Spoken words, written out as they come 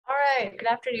right, good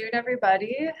afternoon,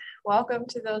 everybody. Welcome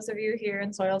to those of you here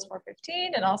in Soils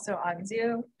 415 and also on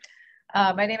Zoom.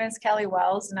 My name is Kelly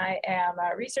Wells, and I am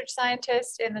a research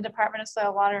scientist in the Department of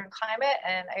Soil, Water, and Climate,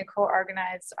 and I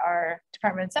co-organized our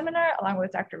department seminar along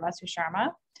with Dr. Vasudha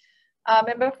Sharma.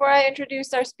 And before I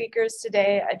introduce our speakers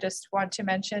today, I just want to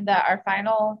mention that our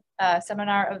final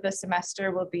seminar of the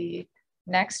semester will be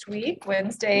next week,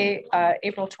 Wednesday,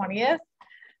 April 20th.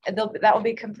 And that will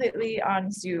be completely on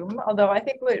Zoom, although I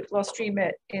think we'll stream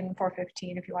it in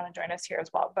 415 if you want to join us here as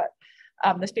well. But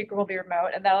the speaker will be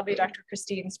remote, and that'll be Dr.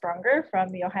 Christine Sprunger from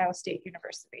the Ohio State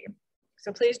University.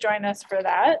 So please join us for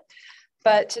that.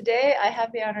 But today I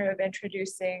have the honor of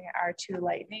introducing our two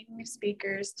lightning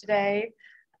speakers today.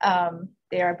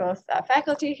 They are both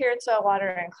faculty here at Soil, Water,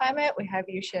 and Climate. We have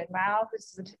Yushin Mao,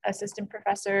 who's an assistant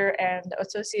professor and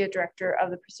associate director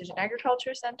of the Precision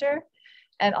Agriculture Center,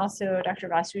 and also Dr.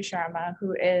 Vasudha Sharma,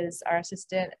 who is our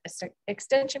assistant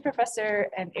extension professor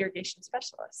and irrigation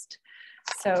specialist.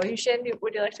 So Yushin,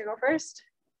 would you like to go first?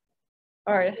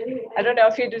 Or I don't know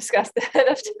if you discussed that ahead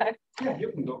of time. Yeah,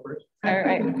 you can go first. All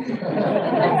right.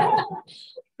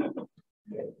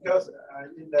 Because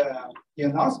in the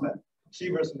announcement,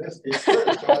 she was listed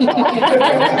first.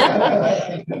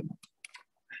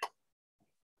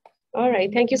 All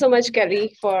right, thank you so much,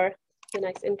 Kelly, for the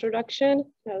nice introduction.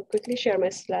 I'll quickly share my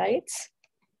slides.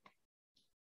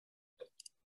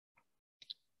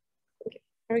 Okay,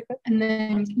 very good. And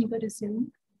then can you go to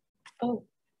Zoom? Oh,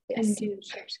 yes. And do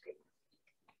share screen.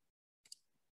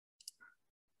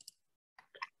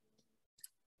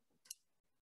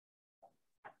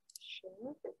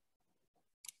 Sure.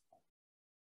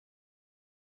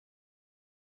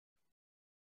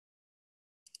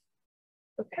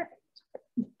 Okay.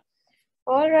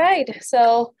 All right,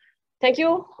 so thank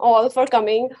you all for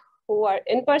coming, who are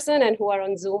in person and who are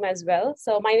on Zoom as well.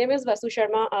 So my name is Vasudha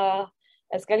Sharma.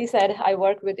 As Kelly said, I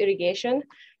work with irrigation.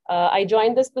 I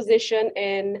joined this position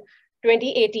in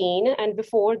 2018, and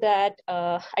before that,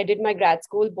 I did my grad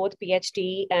school, both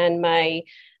PhD and my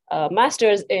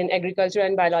master's in agriculture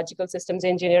and biological systems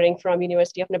engineering from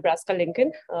University of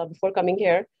Nebraska-Lincoln before coming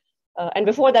here. And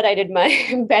before that, I did my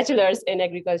bachelor's in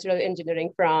agricultural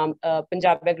engineering from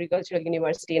Punjab Agricultural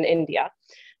University in India.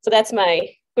 So that's my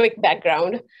quick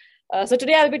background. So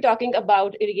today I'll be talking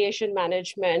about irrigation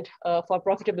management for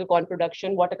profitable corn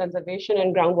production, water conservation,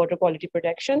 and groundwater quality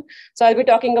protection. So I'll be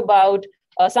talking about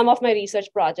some of my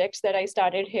research projects that I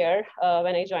started here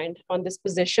when I joined on this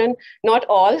position. Not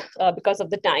all because of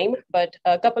the time, but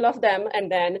a couple of them,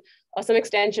 and then some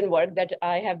extension work that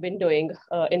I have been doing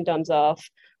in terms of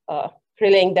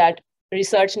relaying that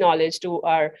research knowledge to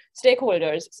our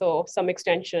stakeholders. So some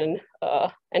extension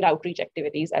and outreach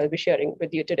activities I'll be sharing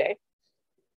with you today.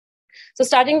 So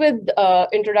starting with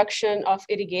introduction of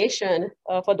irrigation,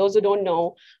 for those who don't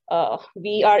know,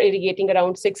 we are irrigating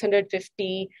around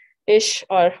 650-ish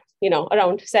or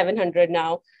around 700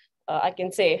 now, I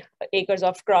can say, acres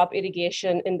of crop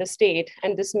irrigation in the state.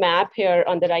 And this map here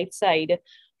on the right side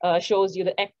shows you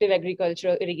the active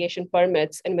agricultural irrigation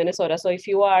permits in Minnesota. So if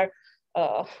you are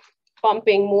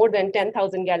pumping more than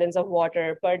 10,000 gallons of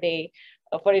water per day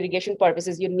for irrigation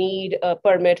purposes, you need a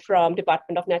permit from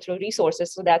Department of Natural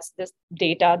Resources. So that's this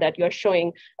data that you're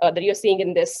showing, that you're seeing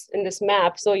in this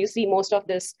map. So you see most of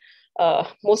the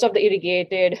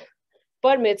irrigated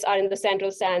permits are in the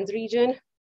Central Sands region.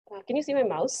 Can you see my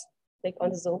mouse, like on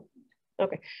the Zoom?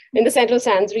 Okay, in the Central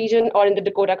Sands region or in the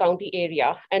Dakota County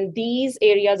area. And these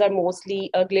areas are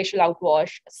mostly glacial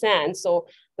outwash sand. So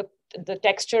the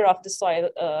texture of the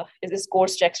soil is this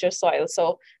coarse texture soil.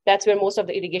 So that's where most of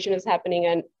the irrigation is happening.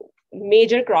 And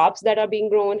major crops that are being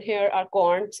grown here are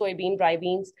corn, soybean, rye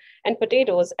beans, and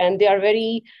potatoes. And they are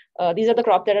these are the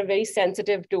crops that are very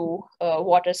sensitive to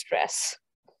water stress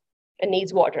and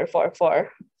needs water for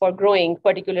growing,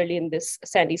 particularly in this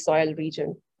sandy soil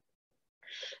region.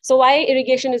 So why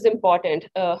irrigation is important?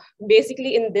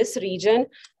 Basically in this region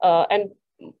and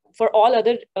for all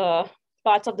other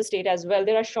parts of the state as well,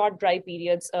 there are short dry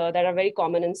periods that are very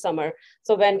common in summer.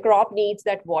 So when crop needs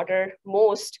that water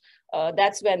most,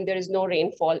 that's when there is no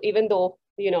rainfall, even though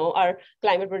our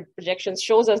climate projections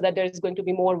shows us that there is going to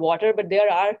be more water, but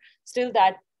there are still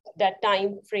that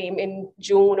time frame in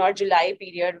June or July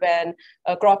period when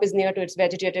a crop is near to its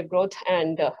vegetative growth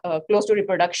and close to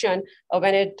reproduction,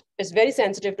 when it is very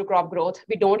sensitive to crop growth.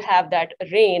 We don't have that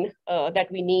rain that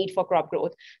we need for crop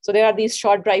growth. So there are these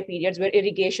short dry periods where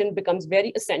irrigation becomes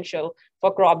very essential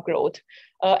for crop growth,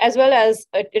 as well as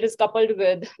it is coupled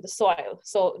with the soil.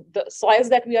 So the soils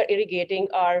that we are irrigating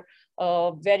are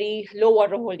very low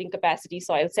water holding capacity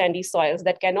soils, sandy soils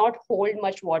that cannot hold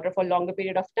much water for a longer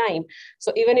period of time.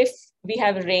 So even if we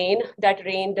have rain, that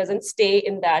rain doesn't stay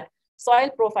in that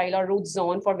soil profile or root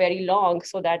zone for very long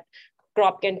so that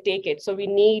crop can take it. So we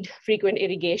need frequent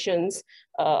irrigations,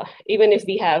 even if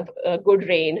we have good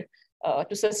rain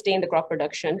to sustain the crop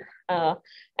production.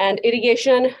 And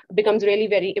irrigation becomes really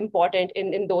very important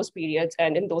in those periods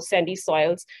and in those sandy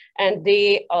soils. And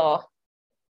they,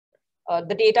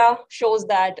 the data shows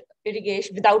that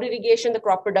without irrigation, the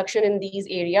crop production in these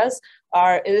areas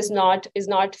is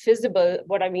not feasible.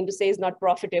 What I mean to say is not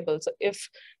profitable. So if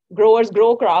growers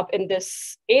grow crop in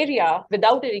this area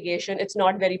without irrigation, it's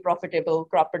not very profitable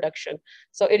crop production.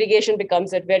 So irrigation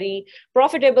becomes very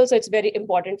profitable. So it's very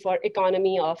important for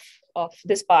economy of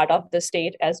this part of the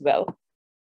state as well.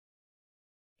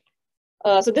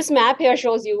 So this map here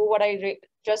shows you what I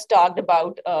just talked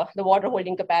about, the water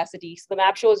holding capacity. So the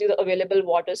map shows you the available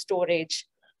water storage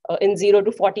in 0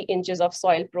 to 40 inches of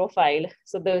soil profile.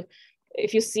 So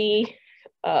if you see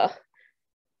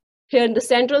here in the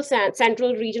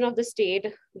central region of the state,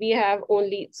 we have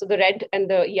only, so the red and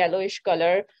the yellowish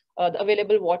color, the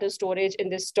available water storage in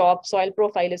this top soil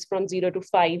profile is from 0 to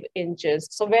 5 inches.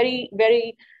 So very,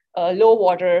 very low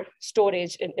water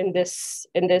storage in this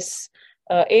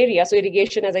area. So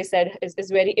irrigation, as I said, is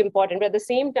very important. But at the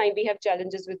same time, we have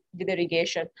challenges with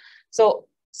irrigation. So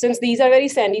since these are very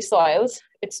sandy soils,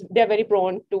 they're very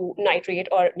prone to nitrate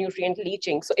or nutrient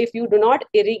leaching. So if you do not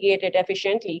irrigate it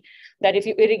efficiently, that if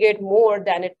you irrigate more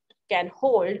than it can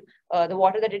hold, the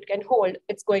water that it can hold,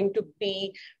 it's going to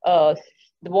be,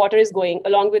 the water is going,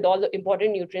 along with all the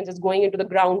important nutrients, is going into the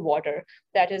groundwater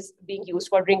that is being used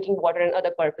for drinking water and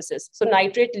other purposes. So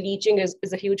nitrate leaching is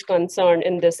a huge concern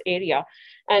in this area.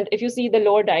 And if you see the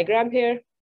lower diagram here,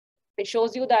 it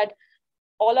shows you that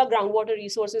all our groundwater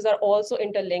resources are also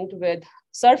interlinked with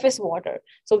surface water.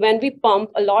 So when we pump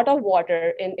a lot of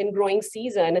water in growing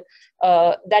season,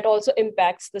 that also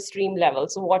impacts the stream level.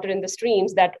 So water in the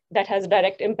streams, that has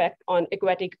direct impact on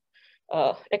aquatic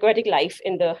life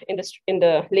in the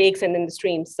lakes and in the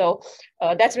streams. So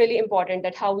that's really important,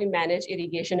 that how we manage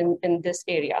irrigation in this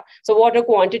area. So water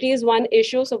quantity is one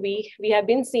issue. So we have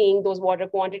been seeing those water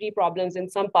quantity problems in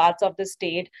some parts of the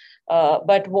state,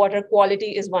 but water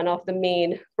quality is one of the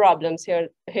main problems here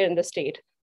in the state.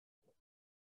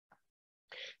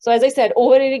 So as I said,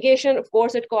 over-irrigation, of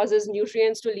course, it causes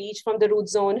nutrients to leach from the root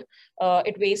zone.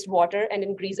 It wastes water and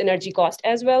increase energy cost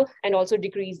as well, and also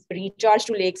decrease recharge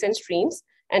to lakes and streams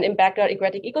and impact our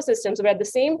aquatic ecosystems. But at the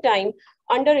same time,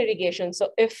 under-irrigation, so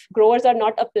if growers are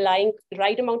not applying the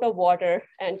right amount of water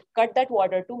and cut that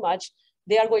water too much,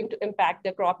 they are going to impact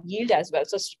the crop yield as well.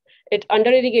 So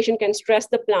under-irrigation can stress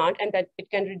the plant, and that it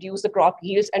can reduce the crop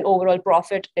yields and overall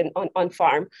profit on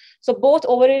farm. So both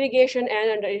over-irrigation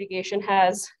and under-irrigation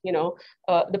has,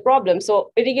 the problem.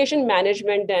 So irrigation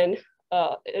management then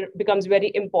becomes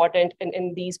very important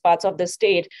in these parts of the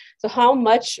state. So how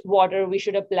much water we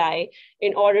should apply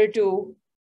in order to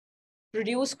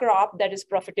produce crop that is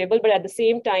profitable, but at the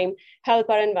same time, help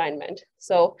our environment.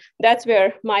 So that's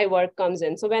where my work comes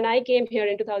in. So when I came here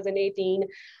in 2018,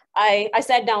 I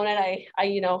sat down and I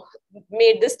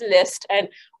made this list, and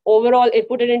overall it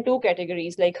put it in two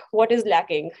categories, like what is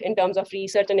lacking in terms of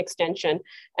research and extension.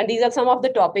 And these are some of the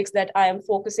topics that I am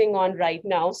focusing on right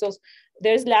now. So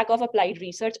there's lack of applied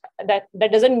research. That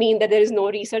doesn't mean that there is no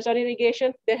research on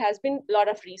irrigation. There has been a lot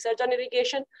of research on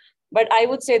irrigation, but I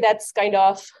would say that's kind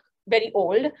of very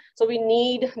old. So we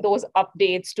need those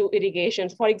updates to irrigation.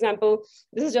 For example,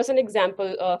 this is just an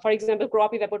example. For example,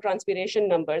 crop evapotranspiration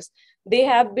numbers. They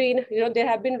have been, there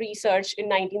have been research in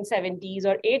 1970s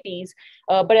or 80s,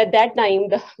 but at that time,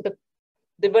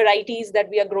 the varieties that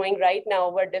we are growing right now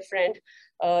were different.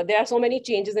 There are so many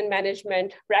changes in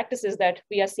management practices that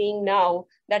we are seeing now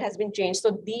that has been changed.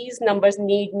 So these numbers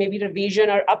need maybe revision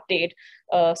or update.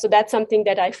 So that's something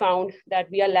that I found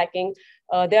that we are lacking.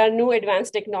 There are new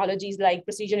advanced technologies like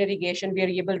precision irrigation,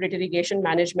 variable rate irrigation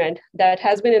management that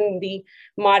has been in the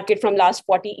market from last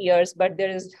 40 years, but there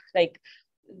is like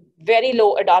very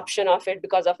low adoption of it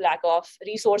because of lack of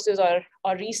resources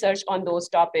or research on those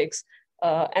topics.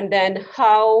 And then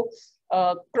how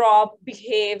crop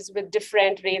behaves with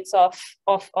different rates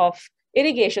of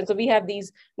irrigation. So we have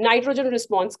these nitrogen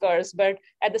response curves, but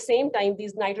at the same time,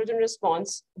 these nitrogen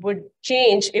response would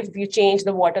change if you change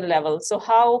the water level. So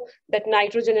how that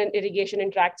nitrogen and irrigation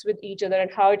interacts with each other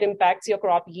and how it impacts your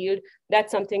crop yield,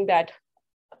 that's something that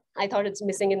I thought it's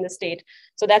missing in the state.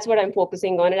 So that's what I'm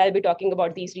focusing on. And I'll be talking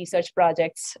about these research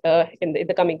projects in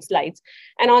the coming slides.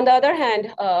 And on the other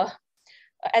hand,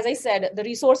 as I said, the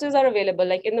resources are available.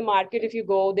 Like in the market, if you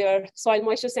go, there are soil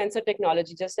moisture sensor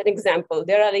technology, just an example.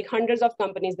 There are like hundreds of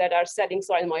companies that are selling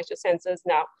soil moisture sensors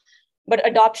now. But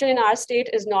adoption in our state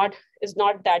is not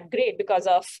that great because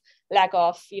of lack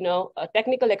of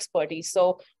technical expertise.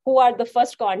 So who are the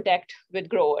first contact with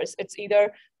growers? It's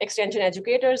either extension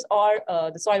educators or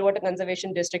the soil water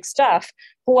conservation district staff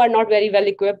who are not very well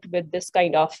equipped with this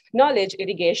kind of knowledge,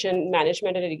 irrigation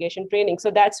management and irrigation training.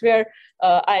 So that's where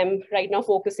I am right now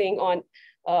focusing on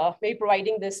maybe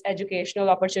providing this educational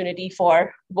opportunity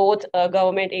for both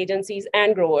government agencies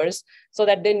and growers so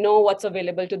that they know what's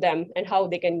available to them and how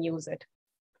they can use it.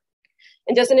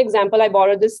 And just an example, I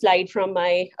borrowed this slide from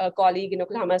my colleague in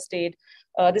Oklahoma State.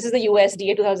 This is the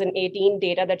USDA 2018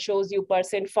 data that shows you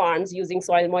 % farms using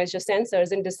soil moisture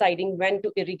sensors in deciding when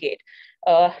to irrigate.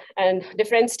 And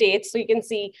different states, so you can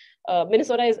see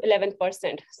Minnesota is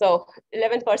 11%. So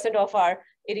 11% of our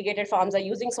irrigated farms are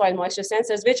using soil moisture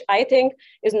sensors, which I think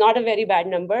is not a very bad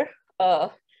number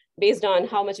based on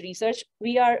how much research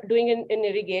we are doing in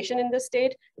irrigation in this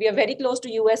state. We are very close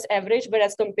to US average, but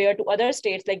as compared to other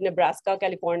states like Nebraska,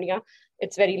 California,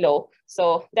 it's very low.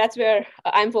 So that's where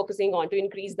I'm focusing on to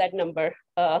increase that number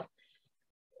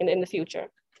in the future.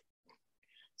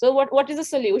 So what is the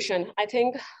solution? I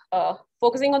think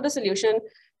focusing on the solution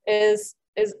is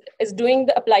doing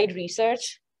the applied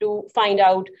research to find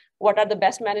out what are the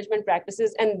best management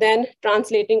practices and then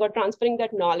translating or transferring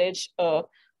that knowledge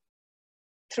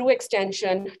through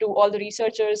extension to all the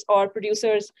researchers or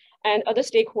producers and other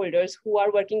stakeholders who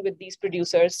are working with these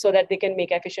producers so that they can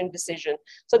make efficient decisions.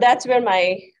 So that's where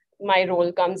my role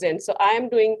comes in. So I am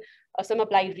doing some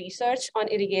applied research on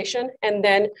irrigation and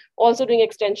then also doing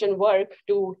extension work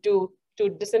to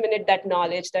disseminate that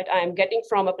knowledge that I am getting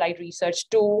from applied research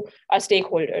to our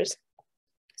stakeholders.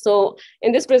 So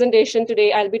in this presentation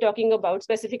today, I'll be talking about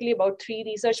specifically about 3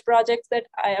 research projects that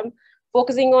I am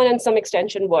focusing on and some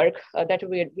extension work that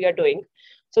we are doing.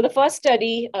 So the first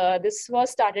study, this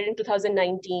was started in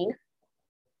 2019.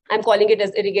 I'm calling it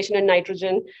as irrigation and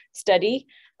nitrogen study,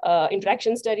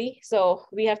 interaction study. So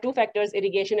we have 2 factors,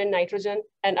 irrigation and nitrogen,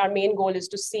 and our main goal is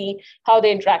to see how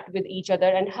they interact with each other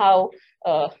and how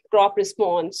crop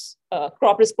respond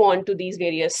to these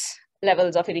various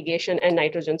levels of irrigation and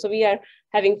nitrogen. So we are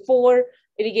having 4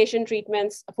 irrigation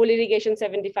treatments, full irrigation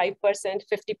 75%,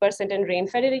 50% and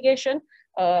rain-fed irrigation.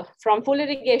 From full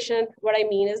irrigation, what I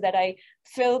mean is that I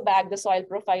fill back the soil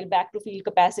profile back to field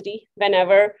capacity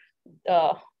whenever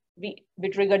we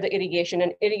trigger the irrigation.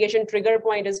 And irrigation trigger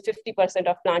point is 50%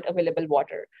 of plant available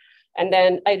water. And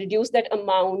then I reduce that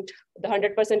amount, the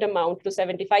 100% amount to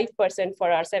 75%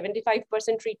 for our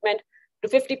 75% treatment, to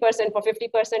 50% for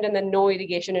 50%, and then no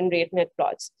irrigation in rate net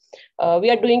plots. We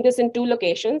are doing this in 2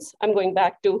 locations. I'm going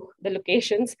back to the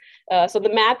locations. So the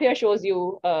map here shows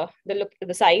you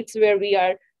the sites where we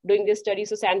are doing this study.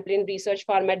 So Sand Plain Research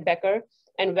Farm at Becker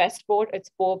and Westport,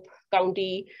 it's Pope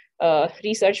County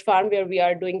Research Farm where we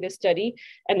are doing this study.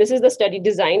 And this is the study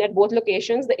design at both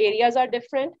locations. The areas are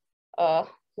different,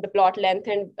 the plot length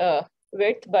and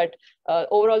width, but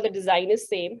overall the design is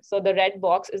same. So the red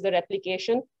box is the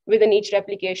replication. Within each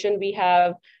replication, we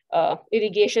have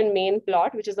irrigation main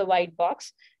plot, which is the white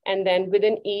box. And then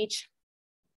within each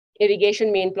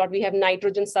irrigation main plot, we have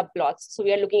nitrogen subplots. So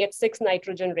we are looking at 6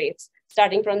 nitrogen rates,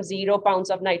 starting from 0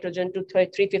 pounds of nitrogen to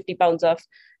 350 pounds of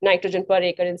nitrogen per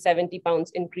acre in 70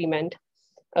 pounds increment.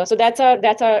 So that's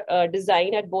our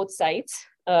design at both sites.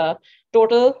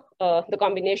 Total, the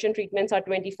combination treatments are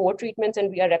 24 treatments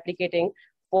and we are replicating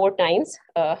 4 times.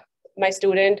 My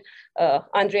student,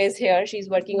 Andre is here. She's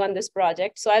working on this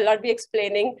project. So I'll not be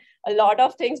explaining a lot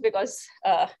of things because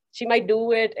she might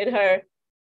do it in her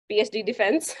PhD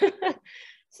defense.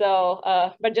 So,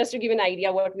 but just to give an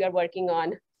idea what we are working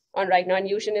on right now, and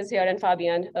Yushin is here and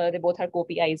Fabian, they both are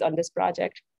co-PIs on this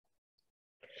project.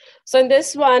 So in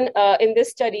this one, in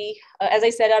this study, as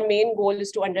I said, our main goal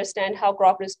is to understand how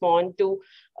crop respond to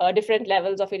different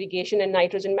levels of irrigation and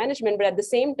nitrogen management. But at the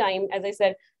same time, as I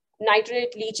said,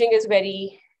 nitrate leaching is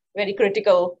very, very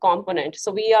critical component.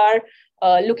 So we are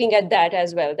looking at that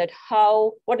as well, that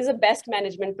what is the best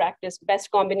management practice, best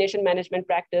combination management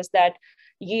practice that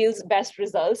yields best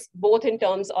results, both in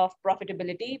terms of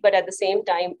profitability, but at the same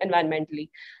time, environmentally.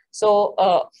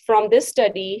 So from this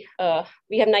study,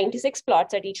 we have 96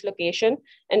 plots at each location,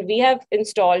 and we have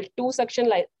installed 2 suction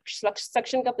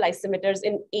cup lysimeters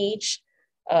in each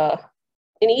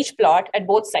in each plot at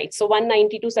both sites. So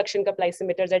 192 suction cup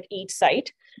lysimeters at each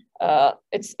site.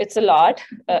 It's a lot.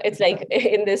 It's like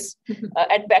in this,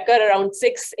 at Becker, around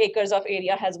 6 acres of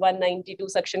area has 192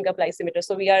 suction cup lysimeters.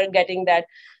 So we are getting that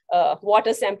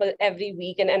water sample every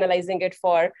week and analyzing it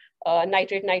for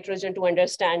nitrate, nitrogen to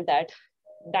understand that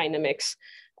dynamics.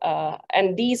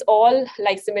 And these all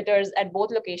lysimeters at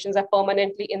both locations are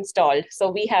permanently installed.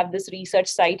 So we have this research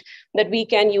site that we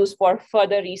can use for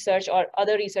further research or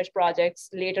other research projects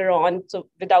later on, so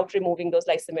without removing those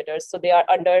lysimeters. So they are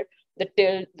under the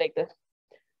till, like the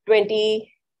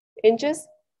 20 inches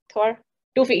or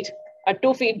 2 feet,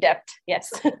 2 feet depth,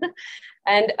 yes.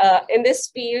 And in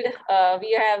this field,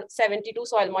 we have 72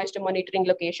 soil moisture monitoring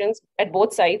locations at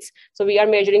both sites. So we are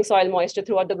measuring soil moisture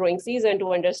throughout the growing season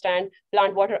to understand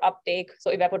plant water uptake, so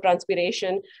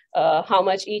evapotranspiration, how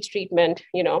much each treatment,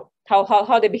 you know,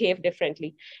 how they behave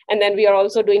differently. And then we are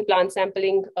also doing plant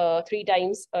sampling 3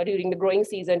 times during the growing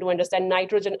season to understand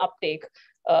nitrogen uptake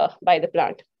by the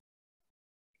plant.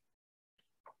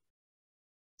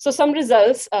 So some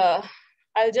results,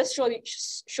 I'll just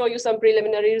show you some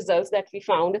preliminary results that we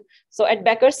found. So at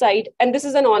Becker site, and this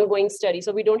is an ongoing study,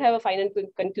 so we don't have a final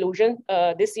conclusion.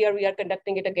 This year we are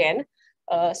conducting it again.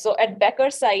 So at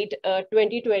Becker site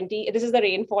 2020, this is the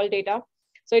rainfall data.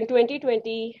 So in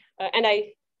 2020, and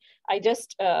I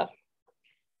just,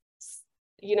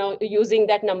 you know, using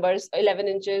that numbers, 11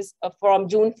 inches from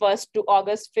June 1st to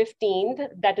August 15th,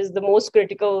 that is the most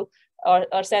critical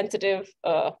or sensitive,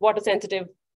 water sensitive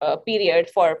period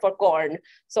for corn.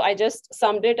 So I just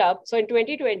summed it up. So in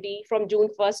 2020, from June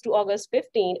 1st to August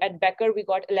 15, at Becker, we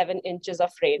got 11 inches of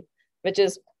rain, which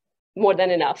is more than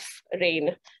enough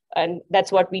rain. And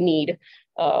that's what we need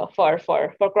for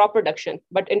crop production.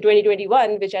 But in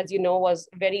 2021, which as you know, was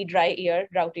very dry year,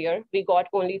 drought year, we got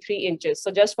only 3 inches. So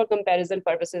just for comparison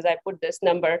purposes, I put this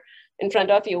number in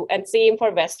front of you. And same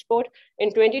for Westport.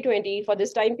 In 2020, for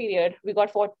this time period, we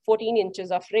got 14 inches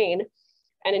of rain.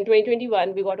 And in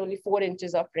 2021, we got only 4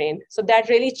 inches of rain. So that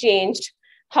really changed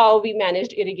how we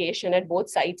managed irrigation at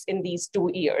both sites in these 2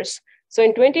 years. So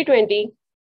in 2020,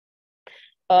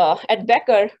 at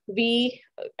Becker,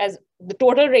 as the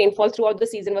total rainfall throughout the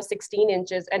season was 16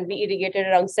 inches and we irrigated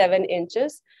around 7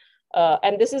 inches.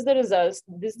 And this is the results.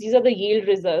 These are the yield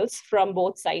results from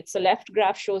both sites. So left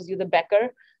graph shows you the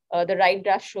Becker, the right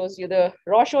graph shows you the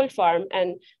Roshold farm,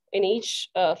 and in each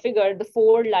figure, the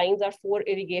 4 lines are 4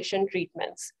 irrigation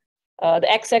treatments. The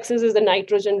x-axis is the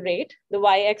nitrogen rate, the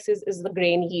y-axis is the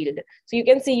grain yield. So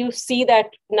you see that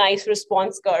nice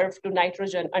response curve to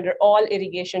nitrogen under all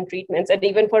irrigation treatments, and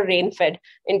even for rain-fed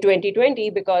in 2020,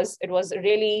 because it was a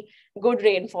really good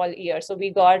rainfall year. So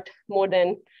we got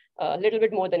a little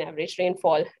bit more than average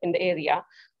rainfall in the area.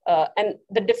 And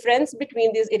the difference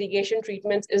between these irrigation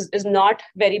treatments is not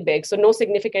very big. So no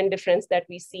significant difference that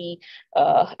we see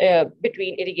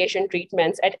between irrigation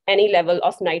treatments at any level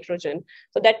of nitrogen.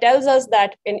 So that tells us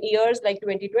that in years like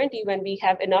 2020, when we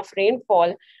have enough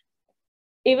rainfall,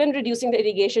 even reducing the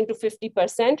irrigation to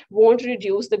 50% won't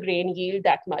reduce the grain yield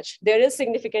that much. There is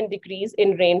significant decrease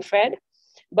in rain-fed,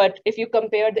 but if you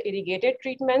compare the irrigated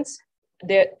treatments,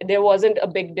 there wasn't a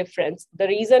big difference. The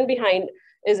reason behind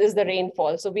is the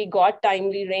rainfall. So we got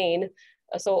timely rain.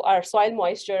 So our soil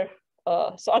moisture,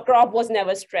 so our crop was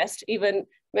never stressed, even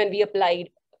when we applied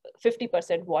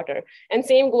 50% water. And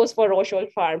same goes for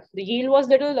Roshold farm. The yield was a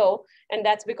little low, and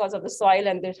that's because of the soil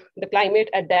and the climate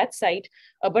at that site.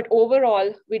 But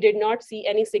overall, we did not see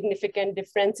any significant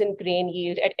difference in grain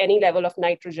yield at any level of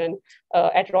nitrogen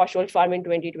at Roshold farm in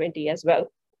 2020 as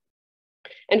well.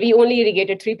 And we only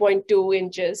irrigated 3.2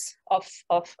 inches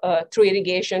through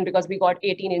irrigation because we got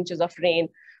 18 inches of rain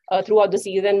throughout the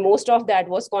season. Most of that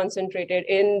was concentrated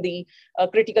in the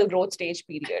critical growth stage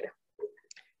period.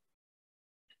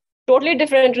 Totally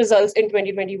different results in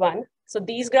 2021. So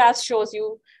these graphs shows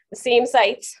you the same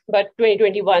sites, but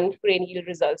 2021 grain yield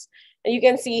results. And you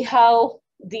can see how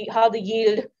the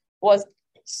yield was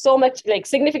so much, like,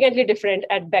 significantly different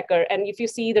at Becker. And if you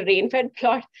see the rain-fed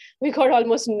plot, we got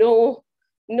almost no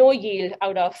yield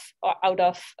out of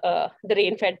the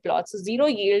rain-fed plots, so 0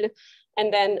 yield.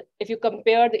 And then if you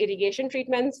compare the irrigation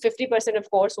treatments, 50% of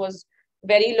course was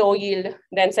very low yield,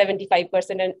 then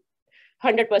 75%, and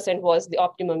 100% was the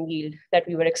optimum yield that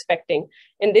we were expecting.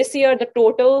 In this year, the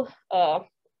total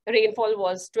rainfall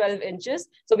was 12 inches.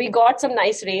 So we got some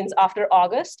nice rains after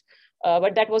August,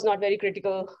 but that was not very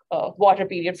critical water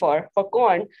period for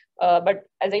corn. But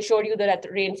as I showed you that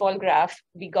rainfall graph,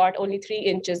 we got only 3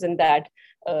 inches in that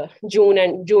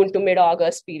June to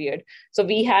mid-August period. So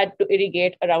we had to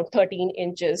irrigate around 13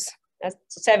 inches,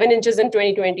 7 inches in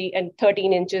 2020 and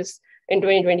 13 inches in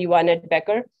 2021 at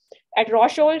Becker. At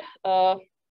Roshold,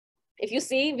 if you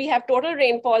see, we have total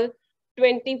rainfall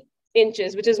 20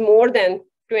 inches, which is more than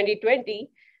 2020.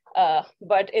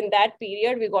 But in that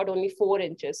period, we got only 4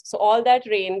 inches. So all that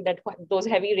rain, those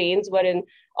heavy rains were in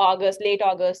August, late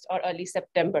August or early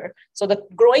September. So the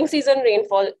growing season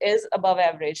rainfall is above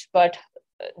average, but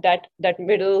that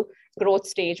middle growth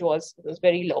stage was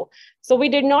very low. So we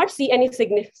did not see any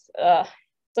significant,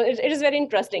 so it is very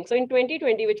interesting. So in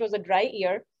 2020, which was a dry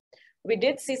year, we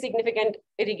did see significant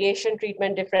irrigation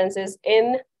treatment differences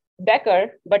in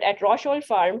Becker, but at Rochelle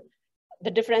Farm,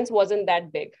 the difference wasn't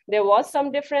that big. There was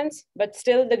some difference, but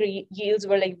still the yields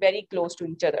were like very close to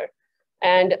each other.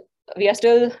 And we are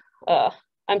still,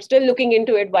 I'm still looking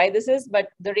into it why this is, but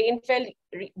the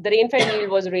rainfall yield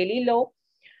was really low,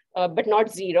 but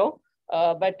not zero.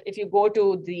 But if you go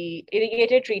to the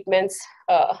irrigated treatments,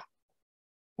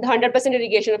 the 100%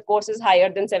 irrigation, of course, is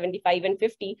higher than 75 and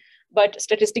 50, but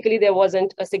statistically, there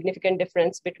wasn't a significant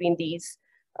difference between these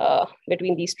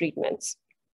treatments.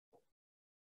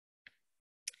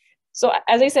 So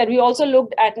as I said, we also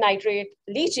looked at nitrate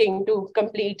leaching to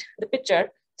complete the picture.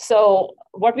 So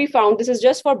what we found, this is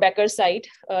just for Becker site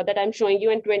that I'm showing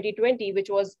you in 2020, which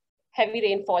was heavy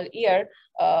rainfall year,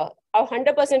 our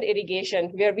 100%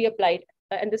 irrigation where we applied,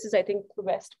 and this is, I think, the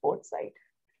Westport site.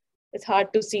 It's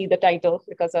hard to see the title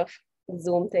because of the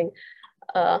Zoom thing.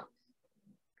 I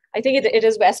think it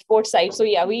is Westport site. So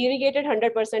yeah, we irrigated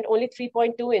 100%, only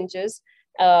 3.2 inches.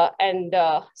 And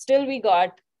still we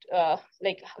got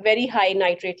like very high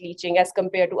nitrate leaching as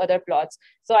compared to other plots.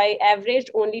 So I averaged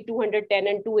only 210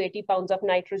 and 280 pounds of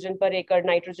nitrogen per acre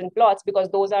nitrogen plots because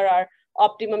those are our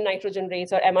optimum nitrogen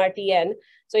rates or MRTN.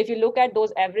 So if you look at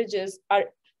those averages, our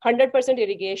 100%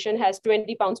 irrigation has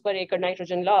 20 pounds per acre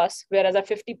nitrogen loss, whereas a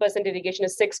 50% irrigation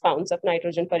is 6 pounds of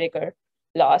nitrogen per acre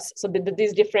loss. So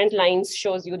these different lines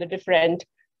shows you the different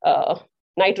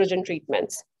nitrogen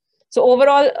treatments. So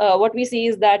overall, what we see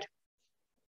is that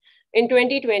in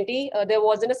 2020, there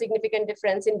wasn't a significant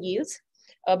difference in yields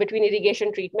between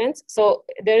irrigation treatments. So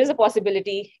there is a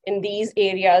possibility in these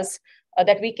areas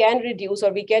that we can reduce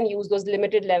or we can use those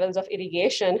limited levels of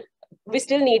irrigation. We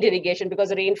still need irrigation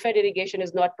because rain-fed irrigation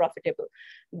is not profitable.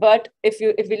 But if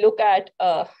we look at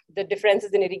the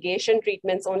differences in irrigation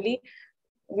treatments only,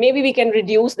 maybe we can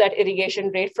reduce that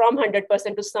irrigation rate from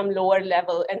 100% to some lower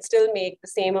level and still make the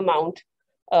same amount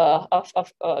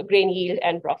of grain yield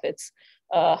and profits.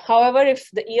 However, if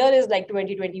the year is like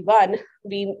 2021,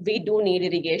 we do need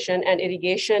irrigation, and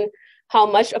irrigation, how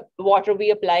much water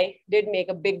we apply did make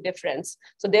a big difference.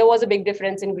 So there was a big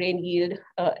difference in grain yield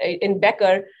in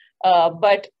Becker,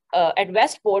 but at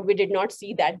Westport, we did not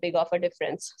see that big of a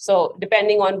difference. So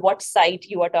depending on what site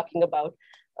you are talking about,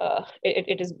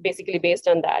 it is basically based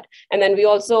on that. And then we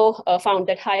also found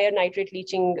that higher nitrate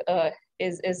leaching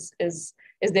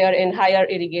is there in higher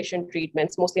irrigation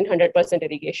treatments, mostly in 100%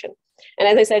 irrigation. And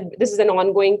as I said, this is an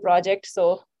ongoing project,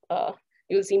 so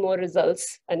you'll see more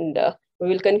results, and we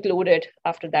will conclude it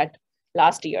after that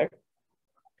last year.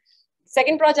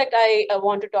 Second project I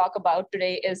want to talk about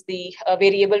today is the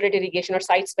variable rate irrigation or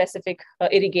site-specific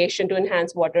irrigation to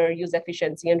enhance water use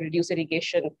efficiency and reduce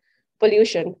irrigation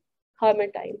pollution. How am I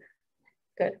time?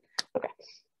 Good, okay.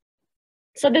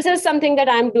 So this is something that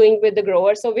I'm doing with the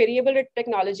grower. So variable rate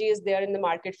technology is there in the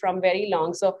market from very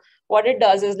long. So what it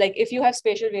does is, like, if you have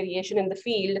spatial variation in the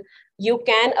field, you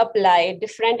can apply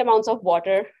different amounts of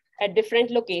water at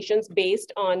different locations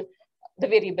based on the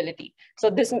variability. So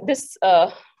this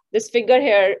figure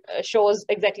here shows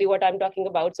exactly what I'm talking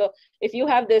about. So if you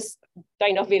have this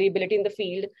kind of variability in the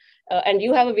field and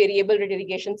you have a variable rate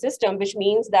irrigation system, which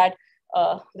means that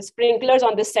the sprinklers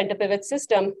on this center pivot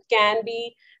system can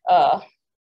be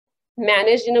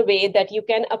managed in a way that you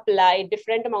can apply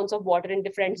different amounts of water in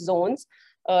different zones.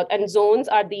 And zones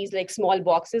are these like small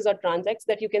boxes or transects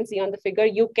that you can see on the figure.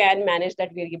 You can manage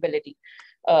that variability.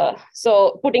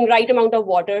 So putting right amount of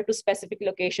water to specific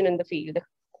location in the field.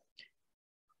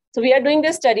 So we are doing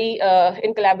this study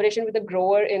in collaboration with a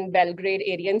grower in Belgrade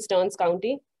area in Stearns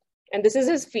County. And this is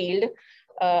his field.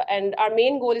 And our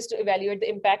main goal is to evaluate the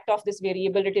impact of this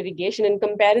variable rate irrigation in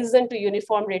comparison to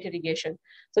uniform rate irrigation.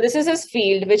 So this is his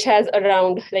field, which has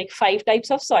around like 5 types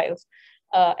of soils.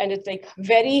 And it's like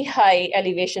very high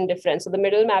elevation difference. So the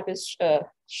middle map is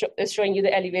showing you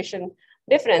the elevation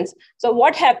difference. So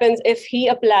what happens if he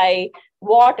apply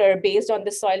water based on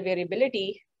the soil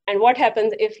variability? And what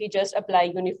happens if he just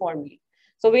apply uniformly?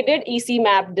 So we did EC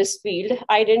map this field.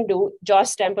 I didn't do. Josh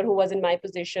Stamper, who was in my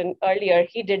position earlier,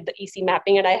 he did the EC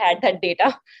mapping and I had that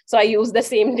data. So I used the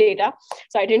same data.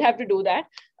 So I didn't have to do that.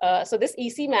 So this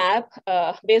EC map,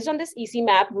 based on this EC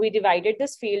map, we divided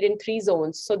this field in 3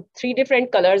 zones. So 3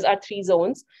 different colors are 3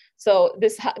 zones. So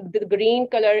the green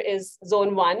color is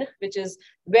zone 1, which is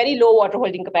very low water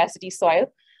holding capacity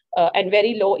soil and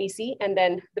very low EC. And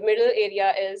then the middle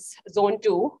area is zone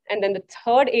 2. And then the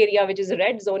third area, which is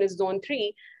red zone, is zone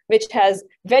 3, which has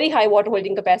very high water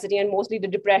holding capacity and mostly the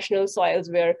depressional soils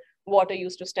where water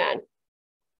used to stand.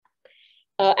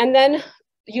 And then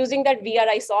using that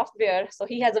VRI software, so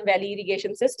he has a valley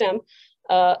irrigation system,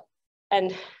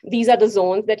 and these are the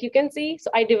zones that you can see.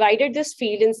 So I divided this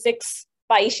field in 6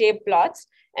 pie-shaped plots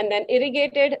and then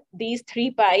irrigated these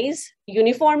 3 pies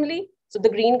uniformly. So the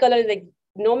green color is like,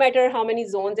 no matter how many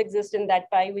zones exist in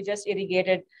that pie, we just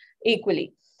irrigated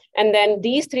equally. And then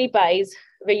these 3 pies,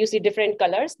 where you see different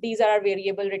colors, these are our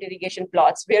variable rate irrigation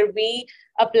plots, where we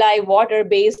apply water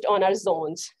based on our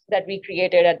zones that we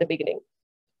created at the beginning.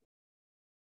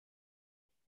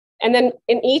 And then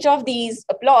in each of these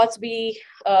plots, we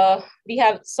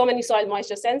have so many soil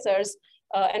moisture sensors,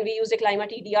 and we use a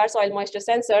Climate EDR soil moisture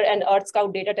sensor and Earth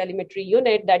Scout data telemetry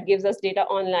unit that gives us data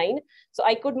online. So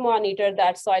I could monitor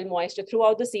that soil moisture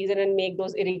throughout the season and make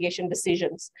those irrigation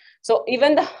decisions. So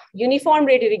even the uniform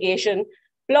rate irrigation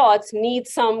plots need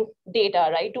some data,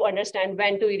 right, to understand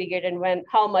when to irrigate and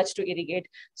how much to irrigate.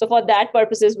 So for that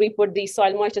purposes, we put these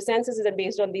soil moisture sensors, and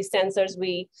based on these sensors,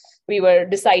 we were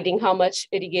deciding how much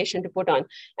irrigation to put on.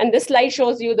 And this slide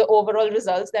shows you the overall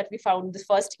results that we found the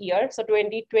first year. So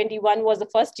 2021 was the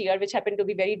first year, which happened to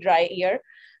be very dry year.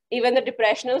 Even the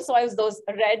depressional soils, those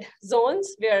red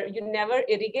zones where you never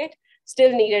irrigate,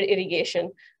 still needed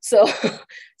irrigation. So,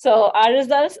 so our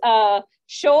results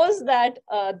shows that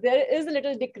there is a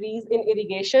little decrease in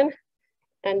irrigation,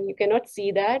 and you cannot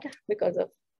see that because of,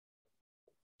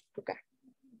 okay.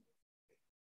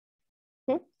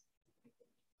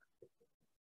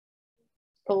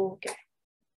 Okay,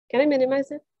 can I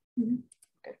minimize it? Mm-hmm.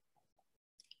 Okay.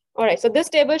 All right, so this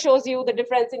table shows you the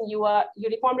difference in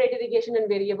uniform rate irrigation and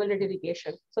variable rate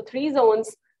irrigation. So 3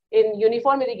 zones in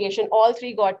uniform irrigation, all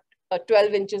 3 got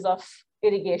 12 inches of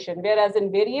irrigation, whereas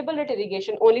in variable rate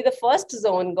irrigation, only the first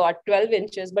zone got 12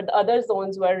 inches, but the other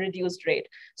zones were reduced rate.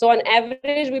 So on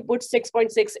average, we put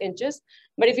 6.6 inches.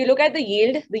 But if you look at the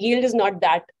yield is not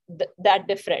that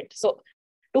different. So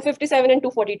 257 and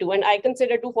 242, and I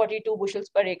consider 242 bushels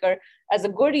per acre as a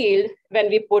good yield when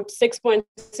we put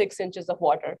 6.6 inches of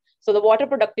water. So the water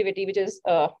productivity, which is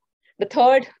the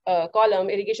third column,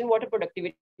 irrigation water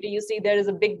productivity, you see there is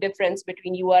a big difference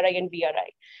between URI and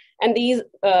VRI. And these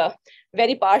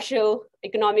very partial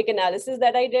economic analysis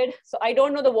that I did. So I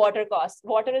don't know the water cost.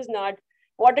 Water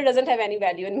doesn't have any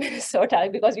value in Minnesota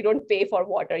because you don't pay for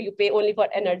water. You pay only for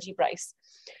energy price.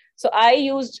 So I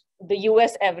used the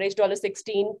US average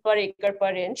 $16 per acre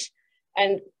per inch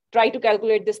and try to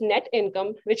calculate this net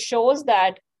income, which shows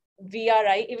that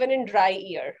VRI, even in dry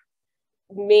year,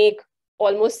 make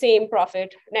almost same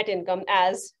profit net income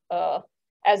as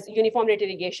uniform rate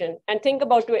irrigation. And think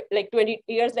about like 20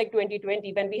 years like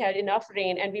 2020 when we had enough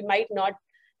rain and we might not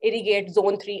irrigate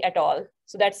zone 3 at all.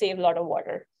 So that saved a lot of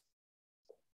water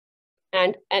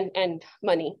and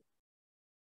money.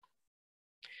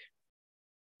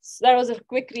 So that was a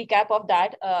quick recap of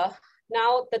that.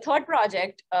 Now the third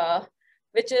project,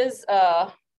 which is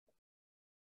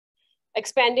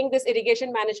expanding this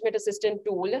irrigation management assistant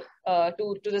tool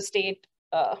to the state,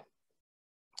 to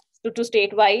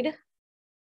statewide.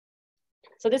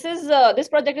 So this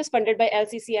project is funded by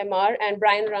LCCMR, and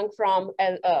Brian Rung from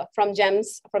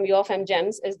GEMS, from U of M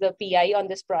GEMS, is the PI on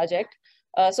this project.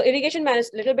 So irrigation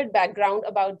management, little bit background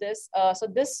about this. So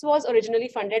this was originally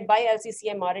funded by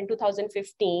LCCMR in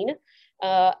 2015,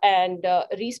 and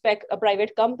Respec, a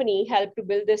private company, helped to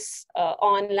build this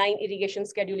online irrigation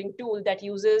scheduling tool that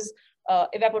uses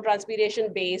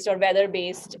evapotranspiration-based or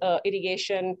weather-based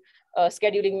irrigation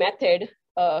scheduling method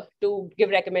to give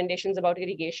recommendations about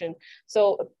irrigation.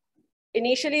 So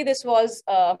initially this was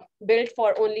built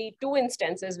for only 2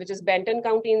 instances, which is Benton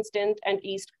County instant and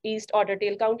East Otter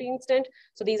Tail County instant.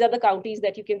 So these are the counties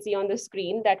that you can see on the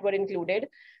screen that were included.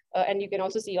 And you can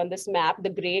also see on this map, the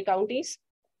gray counties.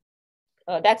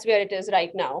 That's where it is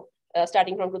right now,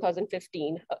 starting from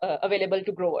 2015, available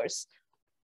to growers.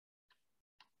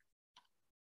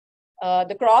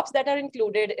 The crops that are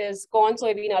included is corn,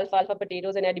 soybean, alfalfa,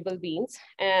 potatoes, and edible beans.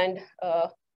 And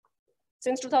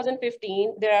since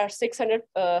 2015, there are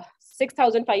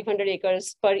 6,500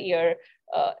 acres per year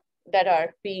that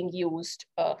are being used,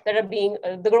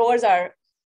 the growers are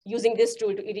using this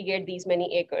tool to irrigate these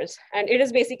many acres. And it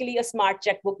is basically a smart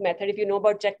checkbook method. If you know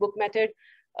about checkbook method,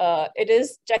 it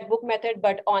is checkbook method,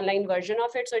 but online version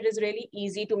of it. So it is really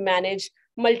easy to manage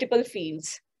multiple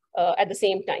fields at the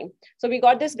same time. So we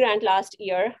got this grant last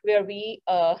year where we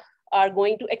are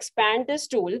going to expand this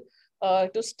tool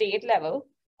to state level.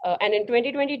 And in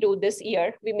 2022, this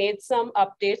year, we made some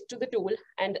updates to the tool,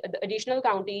 and the additional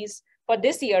counties for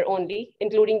this year only,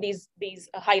 including these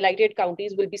highlighted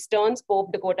counties, will be Stearns,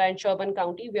 Pope, Dakota, and Sherburne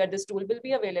County, where this tool will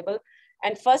be available.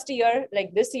 And first year,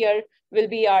 like this year, will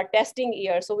be our testing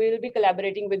year. So we will be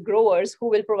collaborating with growers who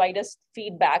will provide us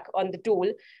feedback on the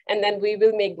tool. And then we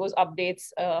will make those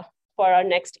updates for our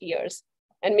next years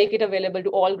and make it available to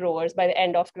all growers by the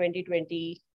end of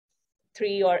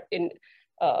 2023 or in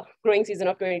growing season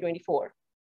of 2024.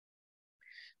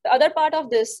 The other part of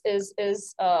this is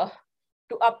to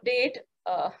update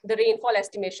the rainfall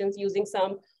estimations using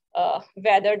some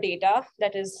weather data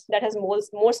that has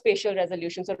more spatial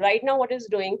resolution. So right now what it's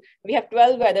doing, we have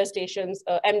 12 weather stations,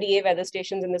 MDA weather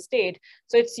stations in the state.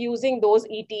 So it's using those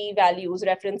ET values,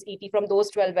 reference ET from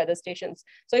those 12 weather stations.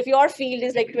 So if your field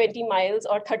is like 20 miles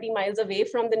or 30 miles away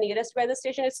from the nearest weather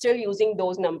station, it's still using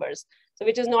those numbers, so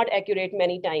which is not accurate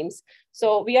many times.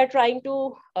 So we are trying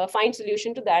to find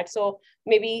solution to that. So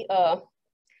maybe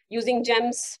using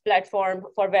GEMS platform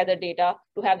for weather data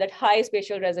to have that high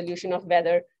spatial resolution of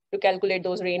weather to calculate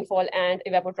those rainfall and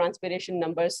evapotranspiration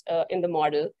numbers in the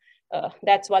model.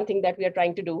 That's one thing that we are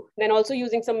trying to do. Then also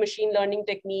using some machine learning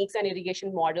techniques and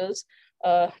irrigation models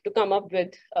to come up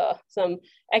with some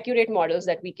accurate models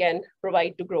that we can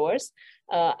provide to growers.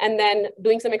 And then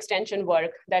doing some extension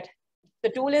work that the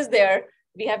tool is there,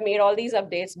 we have made all these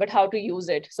updates, but how to use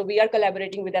it. So we are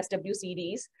collaborating with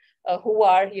SWCDs who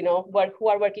are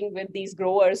working with these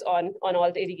growers on all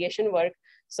the irrigation work.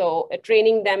 So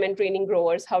training them and training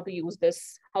growers how to use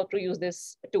this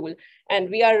tool. And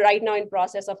we are right now in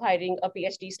process of hiring a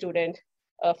PhD student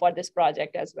for this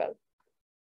project as well.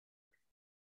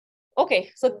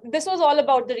 Okay, so this was all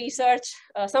about the research,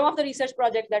 some of the research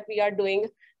projects that we are doing.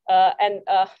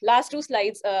 Last two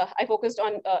slides, I focused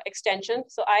on extension.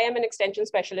 So I am an extension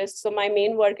specialist. So my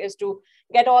main work is to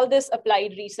get all this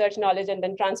applied research knowledge and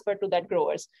then transfer to that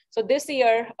growers. So this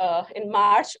year, in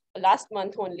March, last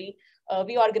month only,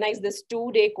 we organized this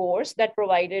 2-day course that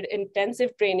provided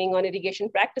intensive training on irrigation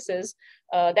practices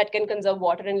that can conserve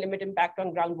water and limit impact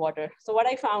on groundwater. So what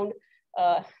I found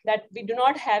that we do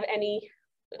not have any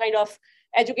kind of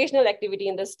educational activity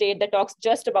in the state that talks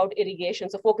just about irrigation.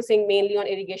 So focusing mainly on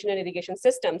irrigation and irrigation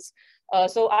systems.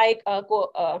 So I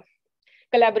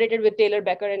collaborated with Taylor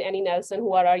Becker and Annie Nelson,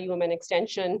 who are our UMN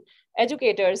extension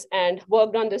educators, and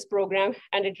worked on this program.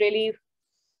 And it really,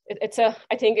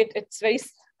 I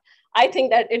think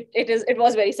that it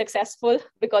was very successful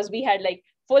because we had like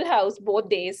full house both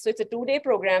days. So it's a 2-day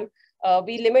program.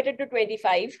 We limited to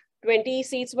 25, 20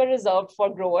 seats were reserved for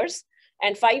growers,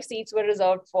 and 5 seats were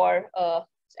reserved for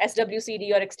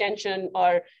SWCD or extension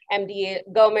or MDA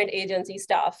government agency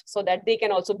staff, so that they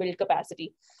can also build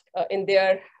capacity in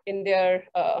their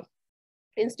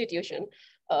institution.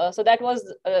 So that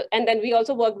was, and then we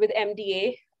also worked with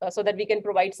MDA so that we can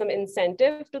provide some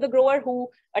incentive to the grower who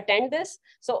attend this.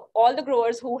 So all the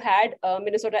growers who had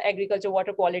Minnesota Agriculture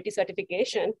Water Quality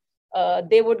Certification,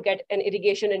 they would get an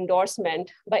irrigation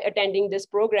endorsement by attending this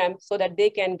program so that they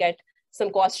can get some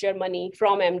cost share money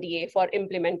from MDA for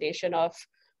implementation of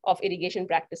irrigation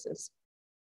practices.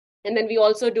 And then we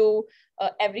also do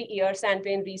every year Sand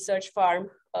Plain Research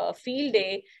Farm field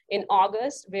day in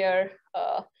August, where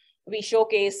we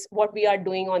showcase what we are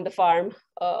doing on the farm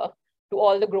to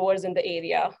all the growers in the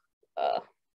area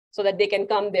so that they can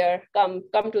come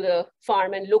to the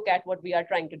farm and look at what we are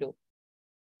trying to do.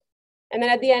 And then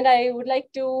at the end, I would like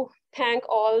to thank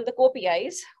all the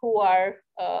co-PIs who are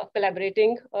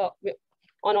collaborating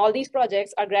on all these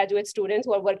projects, our graduate students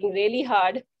who are working really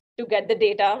hard to get the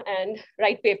data and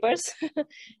write papers.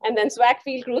 And then SWAC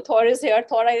field crew, Thor is here.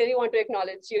 Thor, I really want to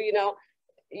acknowledge you.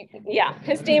 Yeah,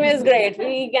 his team is great.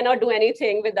 We cannot do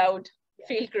anything without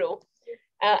field crew.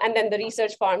 And then the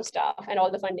research farm staff and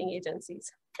all the funding agencies.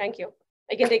 Thank you.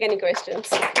 I can take any questions.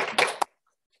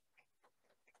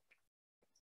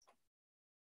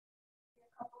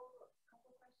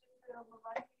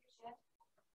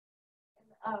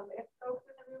 If folks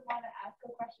in the room want to ask a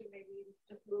question, maybe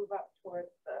just move up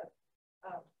towards the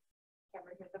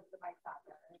camera here, the mic's on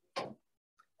there.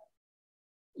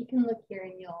 You can look here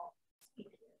and you'll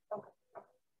speak here. Okay.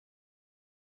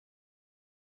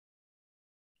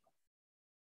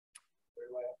 Where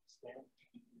do I have to stand?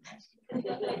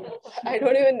 I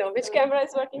don't even know which camera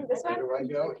is working. This one? Where do I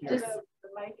go? Here. The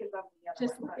mic is on the other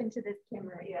Just look into this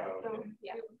camera. Yeah. So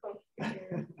Yeah.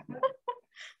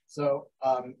 So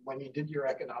when you did your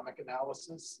economic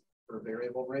analysis for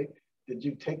variable rate, did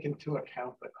you take into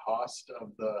account the cost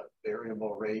of the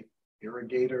variable rate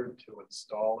irrigator to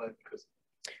install it? Because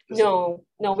No,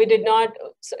 we did not.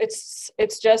 So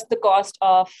it's just the cost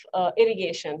of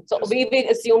irrigation. So we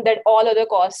assume that all other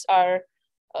costs are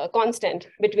constant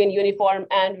between uniform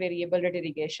and variable rate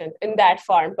irrigation in that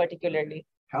farm particularly.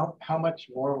 How much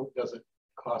more does it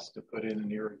cost to put in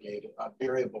an irrigated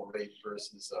variable rate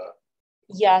versus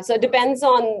Yeah, so it depends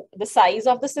on the size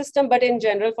of the system, but in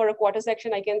general, for a quarter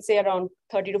section, I can say around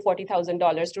 $30,000 to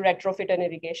 $40,000 to retrofit an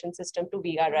irrigation system to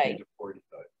VRI.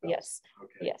 Yes,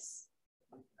 okay. Yes.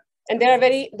 And there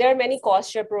are many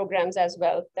cost share programs as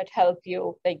well that help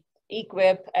you, like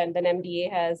equip, and then MDA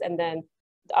has, and then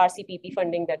the RCPP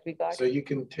funding that we got. So you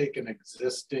can take an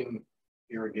existing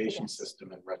irrigation Yes.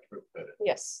 system and retrofit it.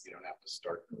 Yes. You don't have to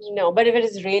start. No, but if it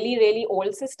is really, really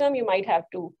old system, you might have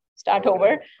to start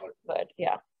over. Okay. But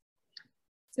yeah.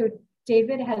 So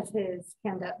David has his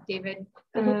hand up. David,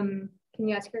 can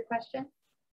you ask your question?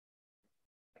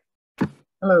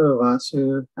 Hello,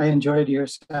 Vasu. I enjoyed your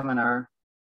seminar.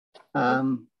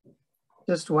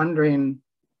 Just wondering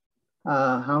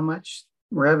how much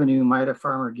revenue might a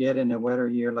farmer get in a wetter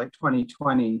year like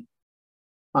 2020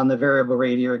 on the variable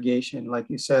rate irrigation? Like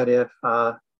you said, if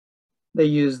they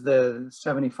use the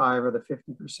 75 or the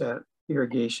 50%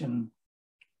 irrigation.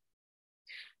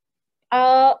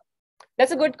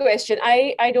 That's a good question.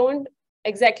 I don't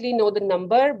exactly know the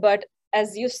number, but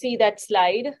as you see that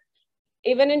slide,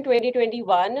 even in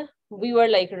 2021, we were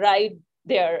like right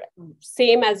there,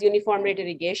 same as uniform rate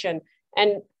irrigation.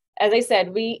 And as I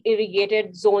said, we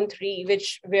irrigated zone 3,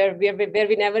 where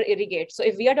we never irrigate. So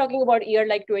if we are talking about year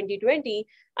like 2020,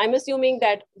 I'm assuming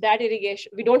that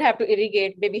irrigation, we don't have to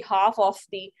irrigate maybe half of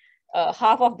the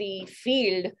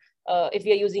field if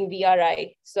we are using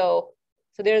VRI. So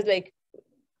there's like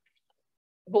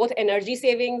both energy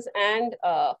savings and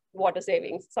water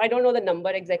savings. So I don't know the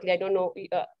number exactly. I don't know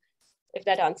if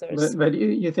that answers. But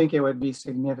you think it would be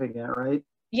significant, right?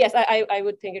 Yes, I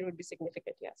would think it would be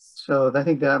significant, yes. So I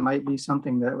think that might be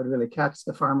something that would really catch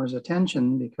the farmer's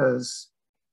attention, because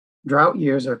drought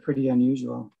years are pretty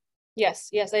unusual. Yes,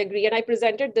 I agree. And I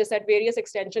presented this at various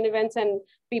extension events, and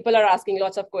people are asking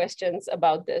lots of questions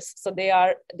about this. So they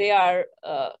are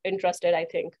interested, I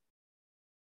think.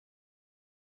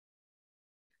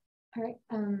 All right,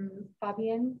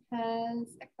 Fabian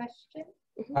has a question.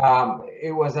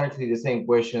 It was actually the same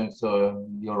question, so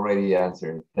you already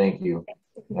answered. Thank you.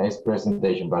 Nice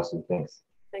presentation, Vasu. Thanks.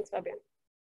 Thanks, Fabian.